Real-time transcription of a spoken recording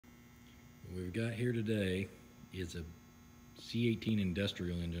What we've got here today is a C18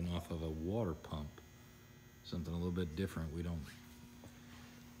 industrial engine off of a water pump. Something a little bit different we don't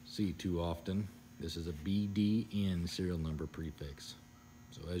see too often. This is a BDN serial number prefix.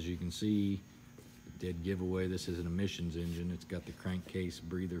 So as you can see, dead giveaway, this is an emissions engine. It's got the crankcase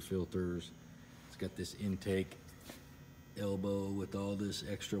breather filters. It's got this intake elbow with all this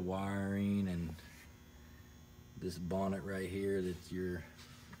extra wiring and this bonnet right here that's your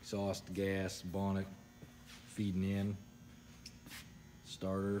exhaust gas bonnet feeding in.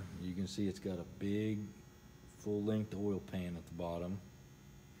 Starter, you can see it's got a big full-length oil pan at the bottom.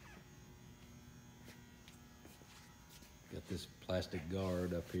 Got this plastic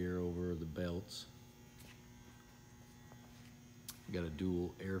guard up here over the belts. Got a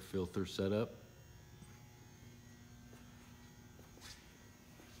dual air filter setup.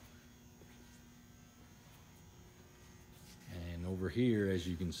 And over here, as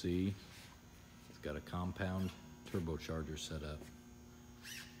you can see, it's got a compound turbocharger setup.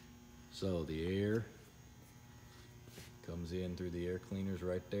 So the air comes in through the air cleaners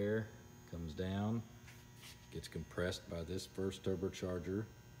right there, comes down, gets compressed by this first turbocharger,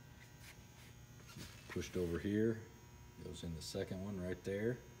 pushed over here, goes in the second one right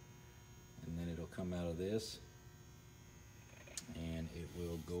there, and then it'll come out of this and it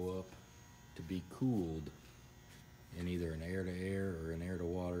will go up to be cooled in either an air-to-air or an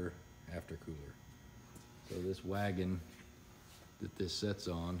air-to-water aftercooler. So this wagon that this sets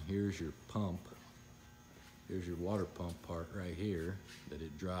on, here's your pump. Here's your water pump part right here that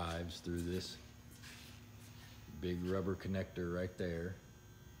it drives through this big rubber connector right there.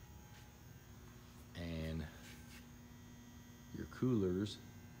 And your coolers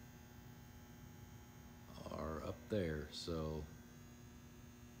are up there. So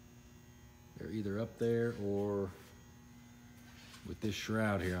they're either up there or with this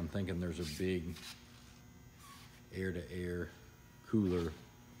shroud here, I'm thinking there's a big air-to-air cooler,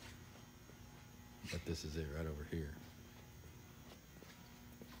 but this is it right over here.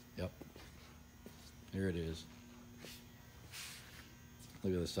 Yep, here it is.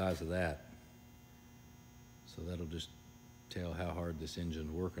 Look at the size of that. So that'll just tell how hard this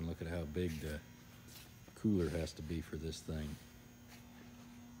engine's working. Look at how big the cooler has to be for this thing.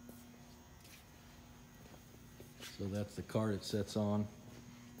 So that's the cart it sets on.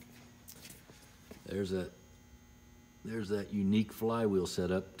 There's that unique flywheel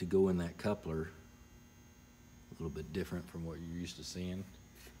setup to go in that coupler. A little bit different from what you're used to seeing.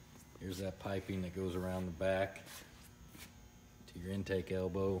 Here's that piping that goes around the back to your intake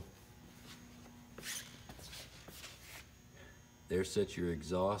elbow. There sits your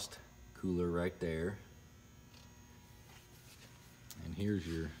exhaust cooler right there. And here's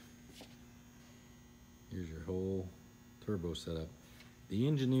your whole turbo setup. The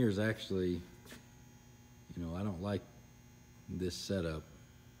engineers actually, I don't like this setup.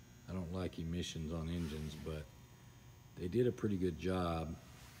 I don't like emissions on engines, but they did a pretty good job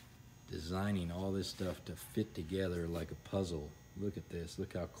designing all this stuff to fit together like a puzzle. Look at this,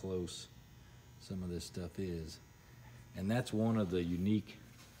 look how close some of this stuff is. And that's one of the unique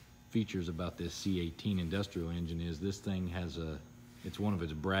features about this C18 industrial engine is this thing has it's one of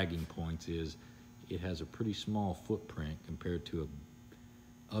its bragging points is it has a pretty small footprint compared to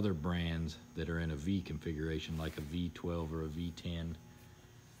other brands that are in a V configuration like a V12 or a V10,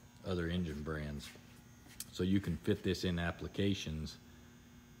 other engine brands. So you can fit this in applications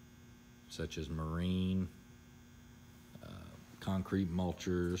such as marine, concrete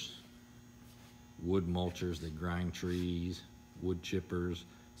mulchers, wood mulchers that grind trees, wood chippers,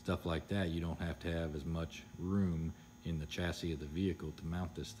 stuff like that. You don't have to have as much room in the chassis of the vehicle to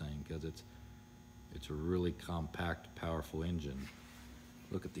mount this thing because it's a really compact, powerful engine.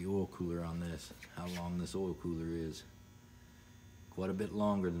 Look at the oil cooler on this, how long this oil cooler is. Quite a bit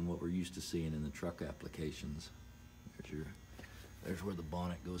longer than what we're used to seeing in the truck applications. There's where the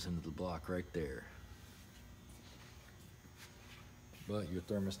bonnet goes into the block right there. But your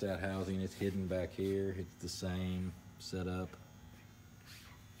thermostat housing is hidden back here. It's the same setup.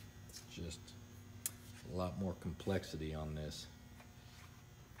 It's just a lot more complexity on this.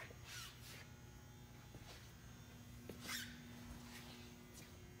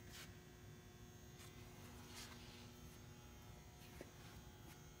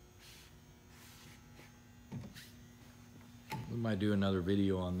 We might do another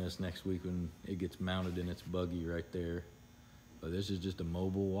video on this next week when it gets mounted in its buggy right there. But this is just a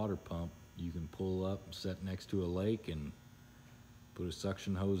mobile water pump. You can pull up, set next to a lake, and put a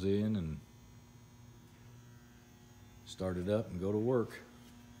suction hose in and start it up and go to work.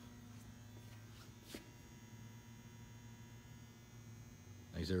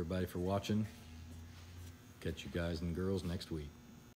 Thanks everybody for watching. Catch you guys and girls next week.